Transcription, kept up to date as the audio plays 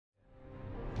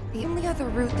The only other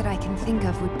route that I can think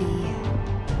of would be...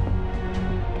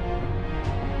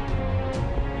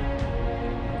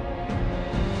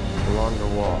 along the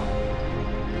wall.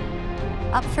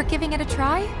 Up for giving it a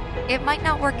try? It might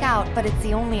not work out, but it's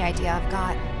the only idea I've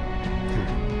got.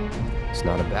 It's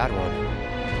not a bad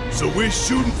one. So we're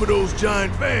shooting for those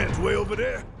giant fans way over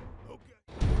there?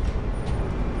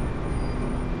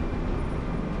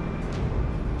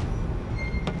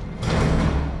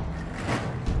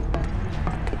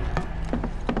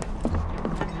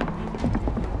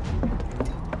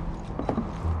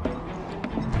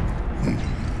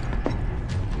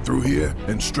 Through here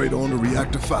and straight on to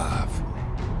Reactor 5.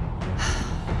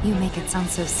 You make it sound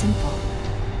so simple.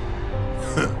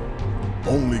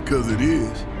 Only 'cause it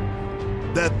is.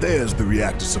 That there's the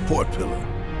reactor support pillar.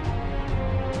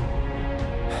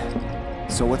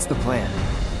 So what's the plan?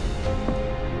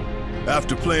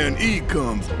 After plan E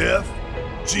comes F,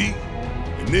 G,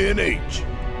 and then H.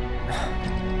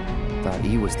 Thought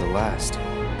E was the last.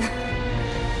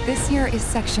 This here is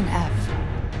Section F.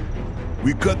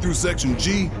 We cut through Section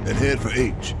G and head for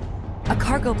H. A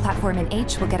cargo platform in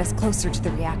H will get us closer to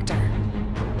the reactor.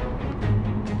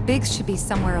 Biggs should be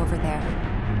somewhere over there.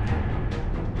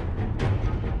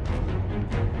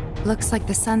 Looks like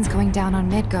the sun's going down on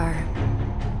Midgar.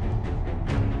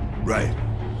 Right.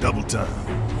 Double time.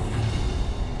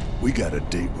 We got a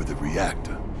date with the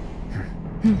reactor.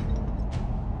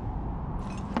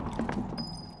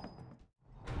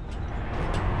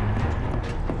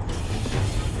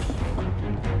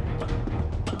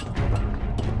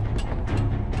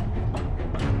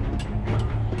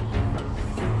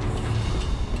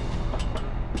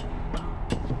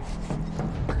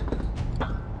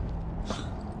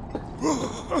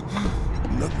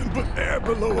 Nothing but air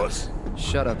below us.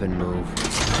 Shut up and move.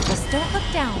 Just don't look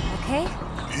down, okay?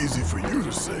 Easy for you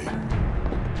to say.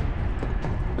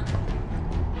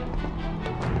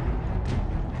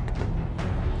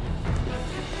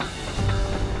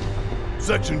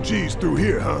 Section G's through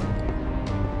here, huh?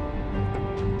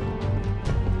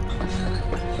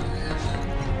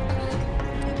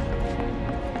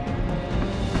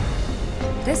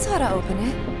 This ought to open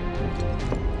it.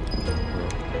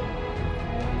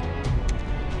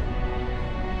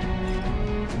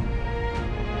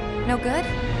 No good?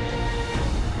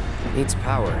 Needs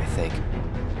power, I think.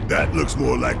 That looks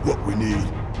more like what we need.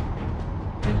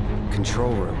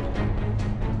 Control room.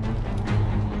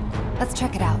 Let's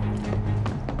check it out.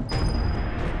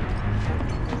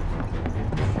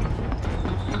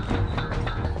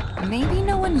 Maybe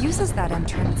no one uses that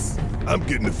entrance. I'm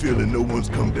getting the feeling no one's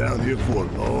come down here for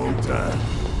a long time.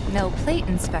 No plate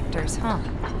inspectors, huh?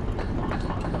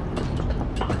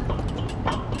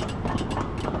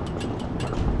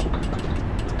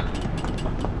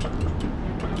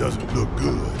 Doesn't look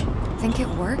good. Think it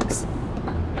works?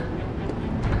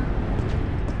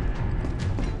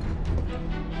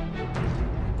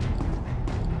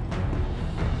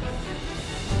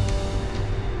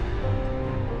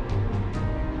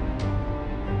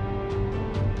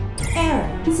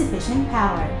 Error. Insufficient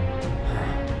power.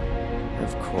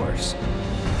 Of course.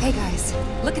 Hey guys,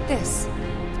 look at this.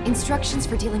 Instructions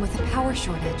for dealing with a power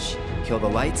shortage. Kill the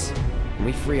lights, and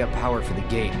we free up power for the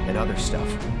gate and other stuff.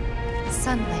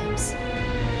 Sun lamps.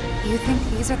 You think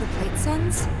these are the plate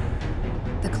suns?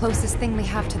 The closest thing we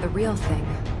have to the real thing.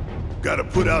 Gotta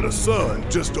put out a sun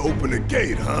just to open the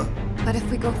gate, huh? But if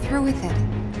we go through with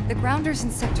it, the grounders in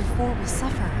Sector 4 will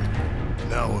suffer.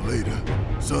 An hour later,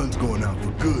 sun's going out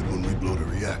for good when we blow the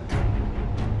reactor.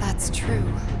 That's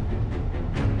true.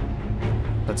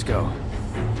 Let's go.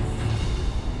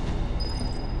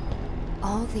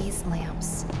 All these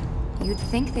lamps. You'd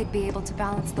think they'd be able to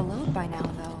balance the load by now,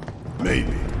 though.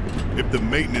 Maybe. If the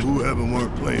maintenance whoever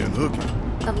weren't playing hooky.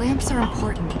 The lamps are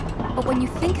important, but when you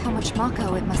think how much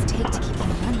Mako it must take to keep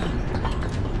them running...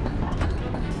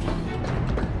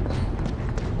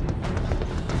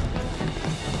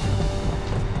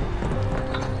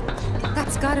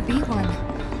 That's gotta be one.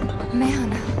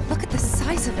 Man, look at the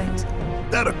size of it.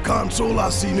 That a console I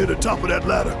see near the top of that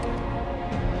ladder?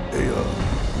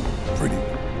 A, pretty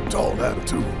tall ladder,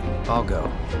 too. I'll go.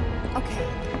 Okay,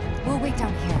 we'll wait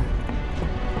down here.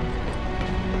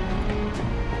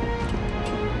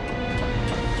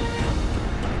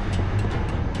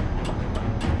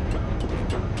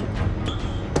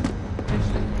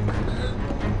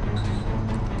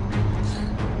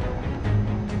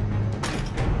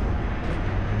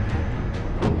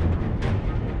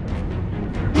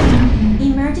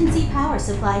 Emergency power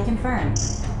supply confirmed.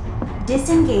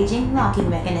 Disengaging locking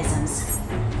mechanisms.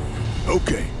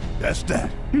 Okay, that's that.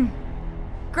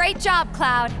 Great job,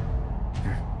 Cloud.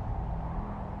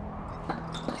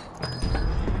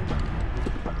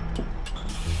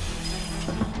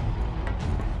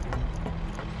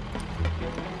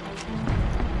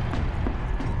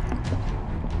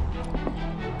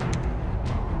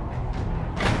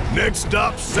 Next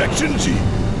stop, Section G.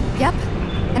 Yep.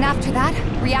 And after that,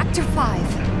 Reactor 5.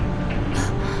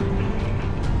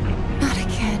 Not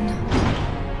again.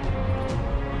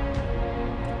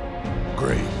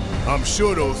 Great. I'm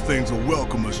sure those things will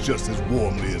welcome us just as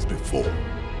warmly as before.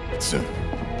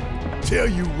 Tell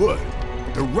you what,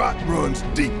 the rot runs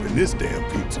deep in this damn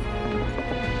pizza.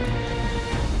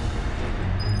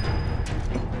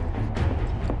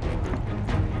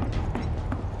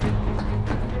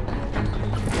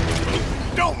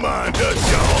 Don't mind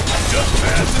us, y'all. Just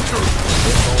passing through.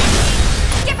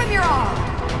 Give him your all!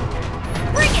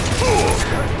 Bring it!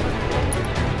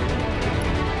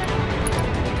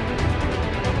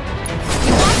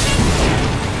 You want me?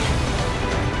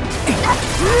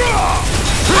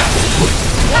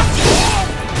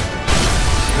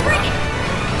 Bring it!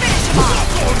 Finish him off!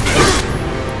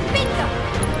 Bingo!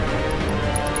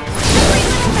 Every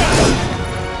little bit!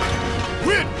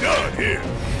 We're done here.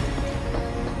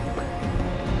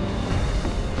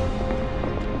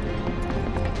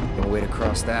 No way to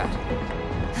cross that.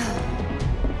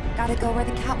 Gotta go where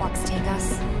the catwalks take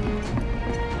us.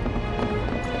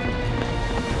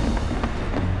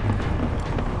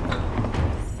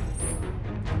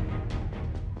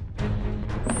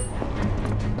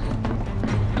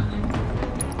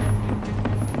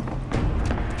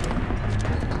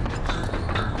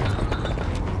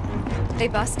 They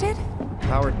busted?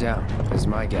 Powered down, is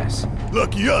my guess.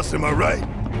 Lucky us, am I right?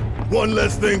 One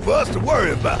less thing for us to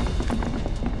worry about.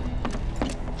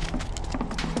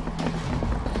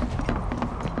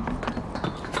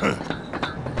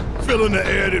 Filling the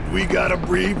air that we gotta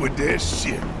breathe with their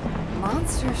shit.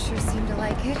 Monsters sure seem to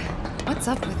like it. What's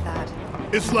up with that?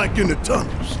 It's like in the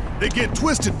tunnels. They get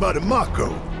twisted by the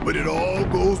Mako, but it all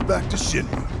goes back to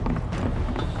Shinra.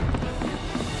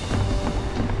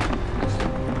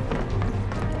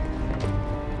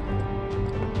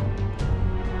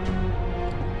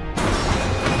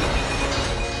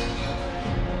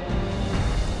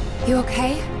 You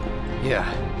okay? Yeah.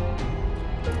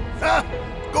 Ha!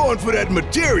 Going for that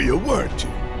material, weren't you?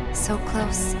 So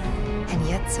close, and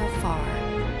yet so far.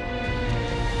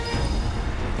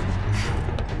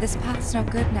 This path's no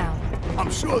good now. I'm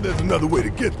sure there's another way to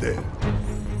get there.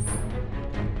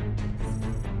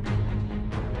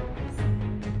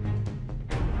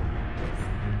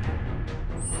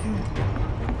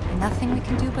 Nothing we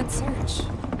can do but search.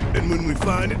 And when we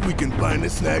find it, we can finally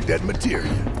snag that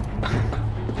material.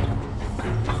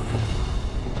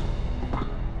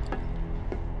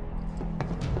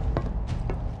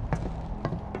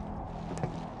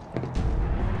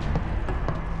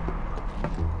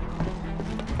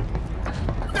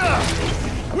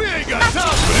 We ain't got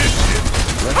time for this shit!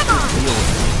 Let's just deal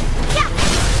with it. Yeah!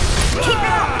 Keep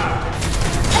it up!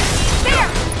 There!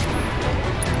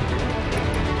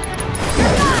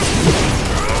 You're fine!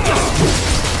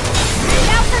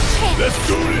 Now for chance! Let's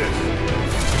do this!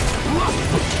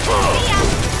 See ya!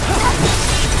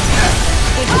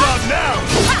 What's up now?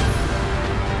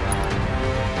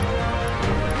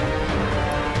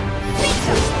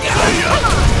 Come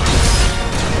on!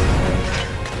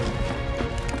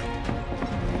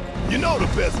 You know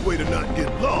the best way to not get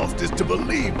lost is to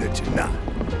believe that you're not.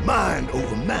 Mind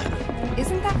over matter.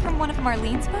 Isn't that from one of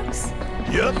Marlene's books?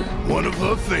 Yep, one of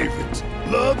her favorites.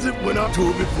 Loves it when I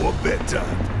tour before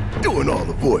bedtime. Doing all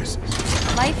the voices.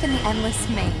 Life in the Endless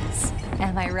Maze.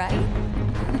 Am I right?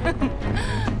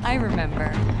 I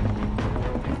remember.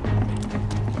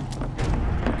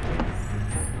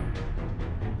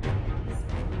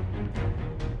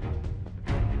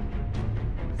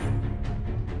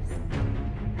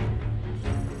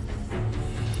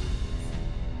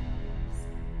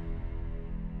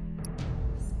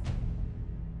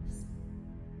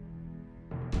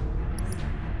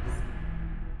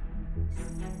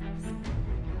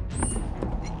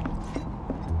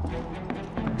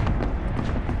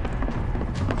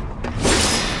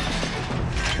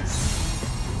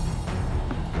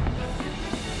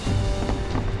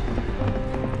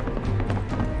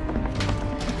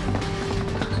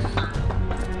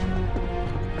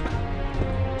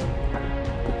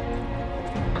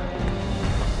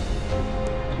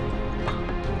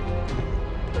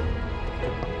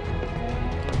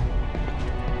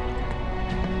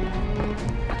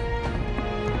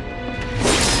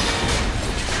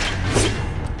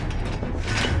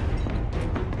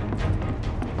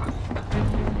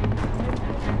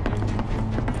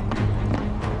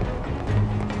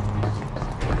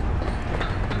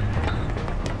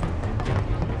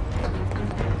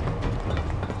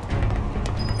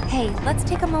 Hey, let's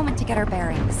take a moment to get our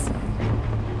bearings.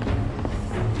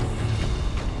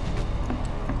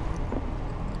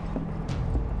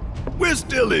 We're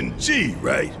still in G,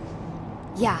 right?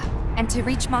 Yeah, and to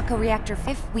reach Mako Reactor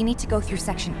 5, we need to go through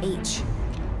Section H.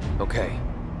 Okay.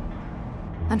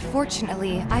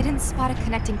 Unfortunately, I didn't spot a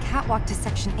connecting catwalk to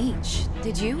Section H.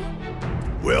 Did you?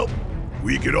 Well,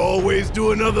 we could always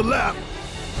do another lap.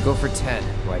 Go for 10,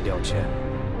 why don't you?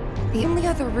 The only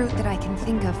other route that I can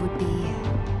think of would be...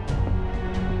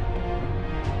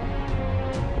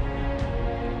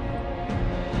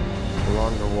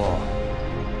 Along the wall.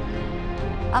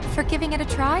 Up for giving it a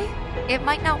try? It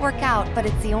might not work out, but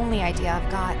it's the only idea I've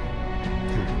got.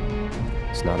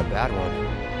 It's not a bad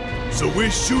one. So we're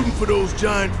shooting for those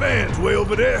giant fans way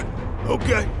over there?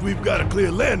 Okay, we've got a clear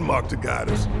landmark to guide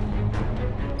us.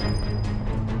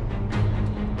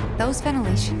 Those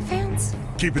ventilation fans?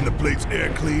 Keeping the plate's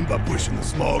air clean by pushing the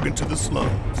smog into the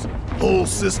slums. Whole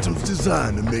system's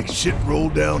designed to make shit roll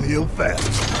downhill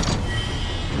fast.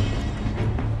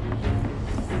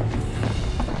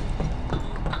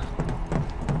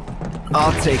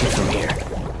 I'll take it from here.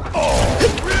 Oh,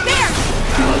 really? There!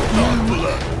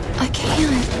 I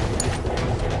can't.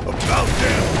 About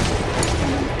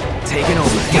damn. Taking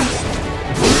over.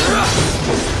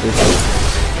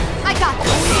 I got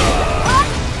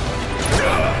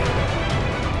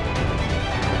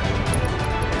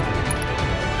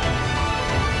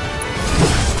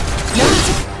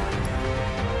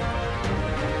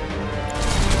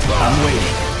I'm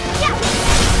waiting.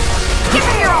 Give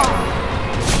it your all!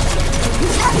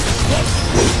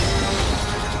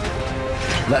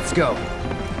 Let's go.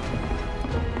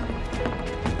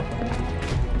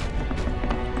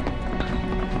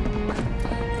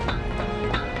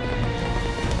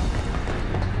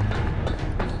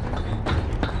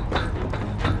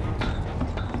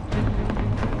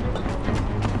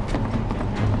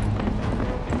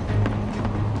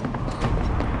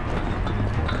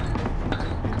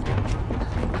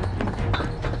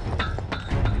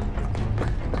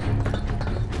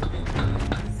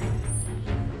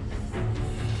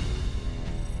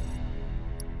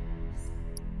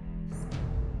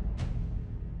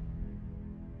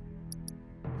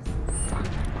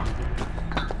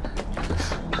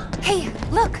 Hey,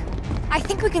 look! I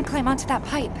think we can climb onto that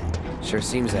pipe. Sure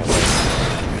seems that way.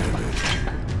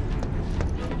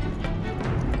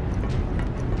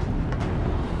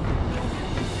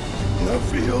 No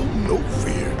fear, no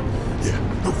fear. Yeah,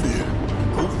 no fear.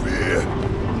 No fear.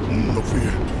 No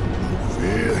fear. No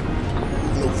fear.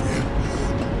 No fear.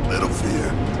 Little fear.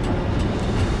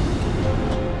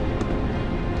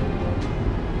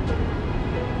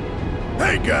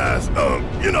 Hey guys,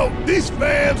 you know, these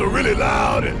fans are really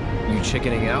loud and... You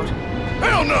chickening out?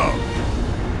 Hell no!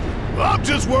 I'm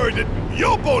just worried that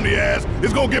your pony ass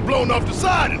is gonna get blown off the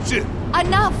side and shit.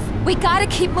 Enough! We gotta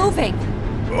keep moving!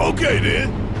 Okay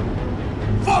then.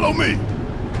 Follow me.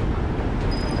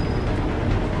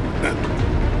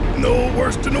 No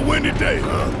worse than a windy day,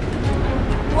 huh?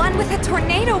 One with a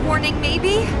tornado warning,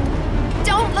 maybe?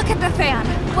 Don't look at the fan!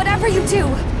 Whatever you do!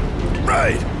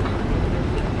 Right.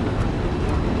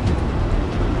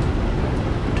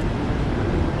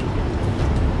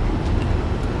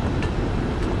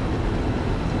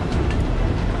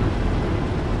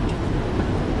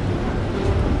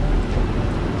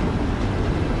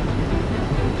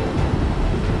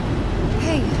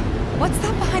 What's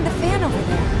that behind the fan over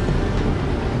there?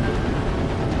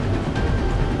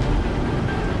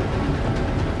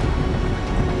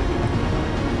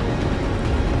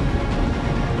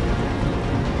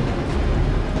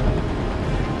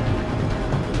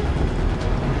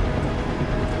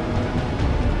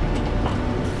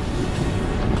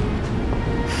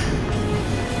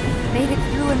 Made it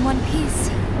through in one piece.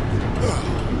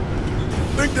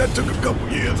 Think that took a couple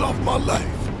years off my life.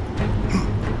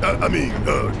 I mean,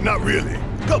 not really.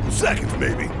 Couple seconds,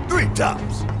 maybe. 3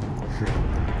 tops.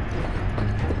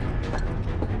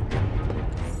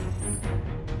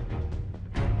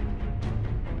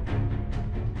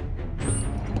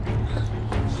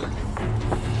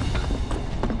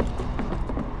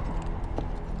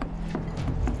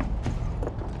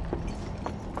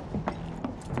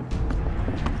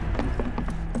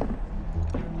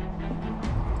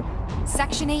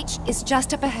 Section H is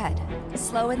just up ahead.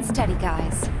 Slow and steady,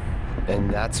 guys. And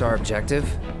that's our objective?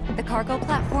 The cargo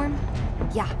platform?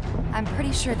 Yeah, I'm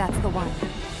pretty sure that's the one.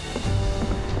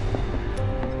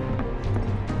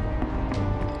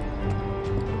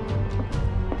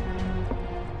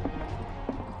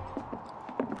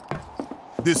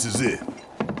 This is it.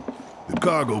 The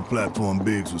cargo platform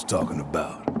Biggs was talking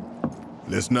about.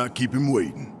 Let's not keep him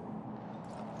waiting.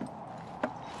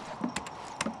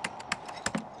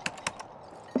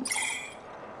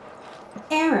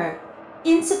 Error.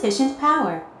 Insufficient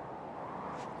power.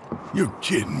 You're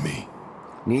kidding me.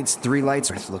 Needs 3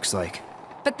 lights, it looks like.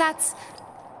 But that's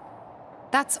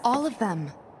all of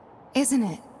them, isn't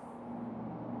it?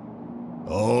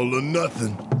 All or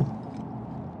nothing.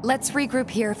 Let's regroup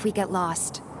here if we get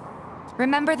lost.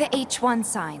 Remember the H1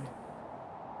 sign.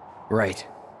 Right.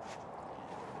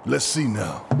 Let's see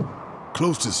now.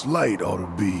 Closest light ought to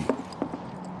be...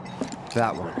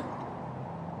 That one.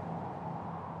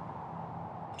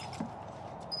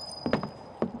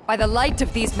 By the light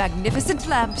of these magnificent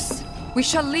lamps, we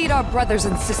shall lead our brothers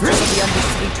and sisters of the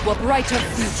Undersea to a brighter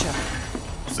future.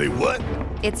 Say what?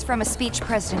 It's from a speech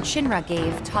President Shinra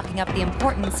gave, talking up the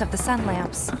importance of the sun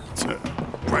lamps.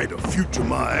 Brighter future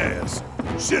my ass.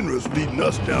 Shinra's leading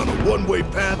us down a one-way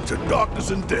path to darkness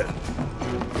and death.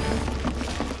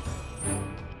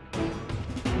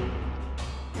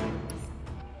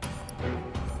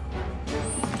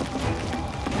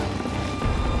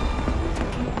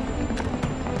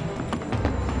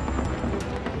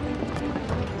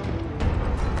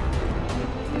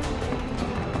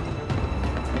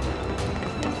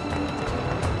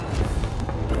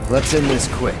 Let's end this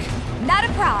quick. Not a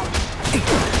problem.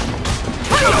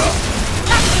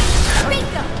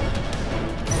 Bingo!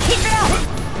 Keep it up!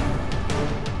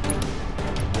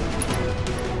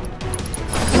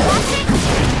 You want it?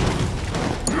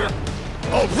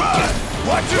 All right!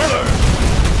 Watch it learn!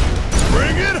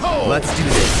 Bring it home! Let's do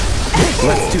this.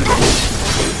 Let's do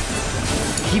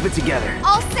this. Keep it together.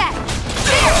 All set!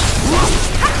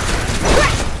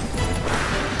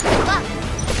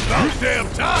 About damn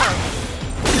time!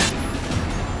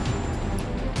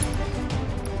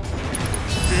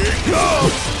 Here it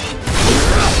goes!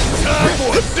 Time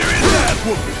for a serious ass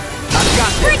whooping! I've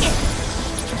got this. Bring it!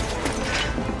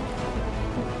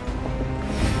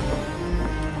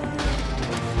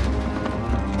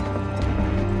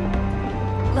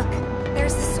 Look,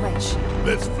 there's the switch.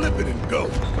 Let's flip it and go.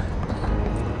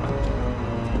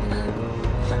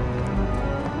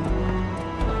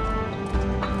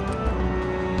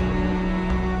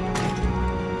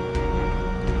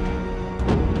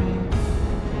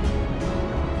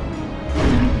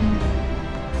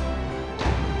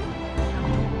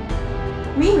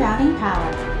 Rerouting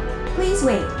power. Please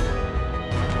wait.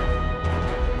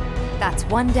 That's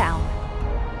one down.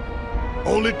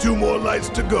 Only 2 more lights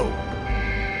to go.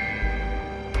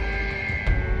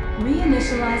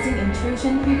 Reinitializing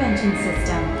intrusion prevention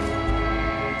system.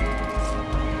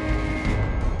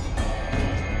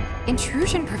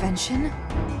 Intrusion prevention?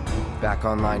 Back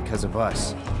online because of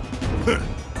us.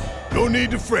 No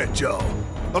need to fret, y'all.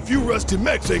 A few rusty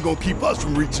mechs ain't gonna keep us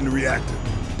from reaching the reactor.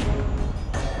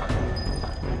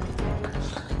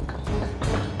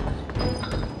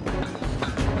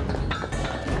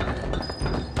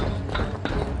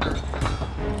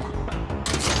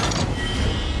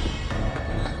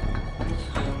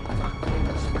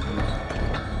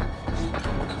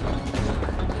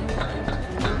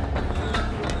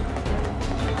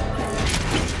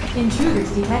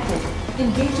 Intruders detected.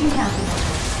 Engaging countermeasures.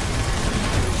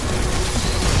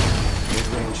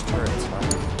 Mid-range turrets,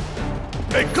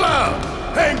 huh? Hey, Cloud!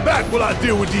 Hang back while I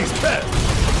deal with these pests!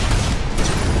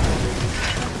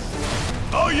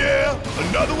 Oh yeah!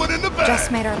 Another one in the back!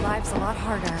 Just made our lives a lot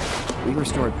harder. We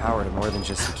restored power to more than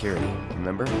just security,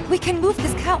 remember? We can move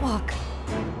this catwalk.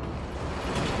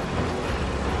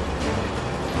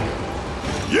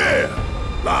 Yeah!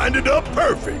 Lined it up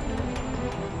perfect!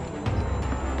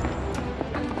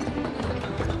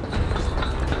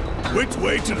 Which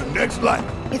way to the next light?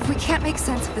 If we can't make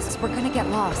sense of this, we're gonna get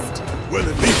lost. Well,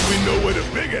 at least we know where the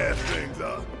big-ass things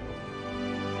are.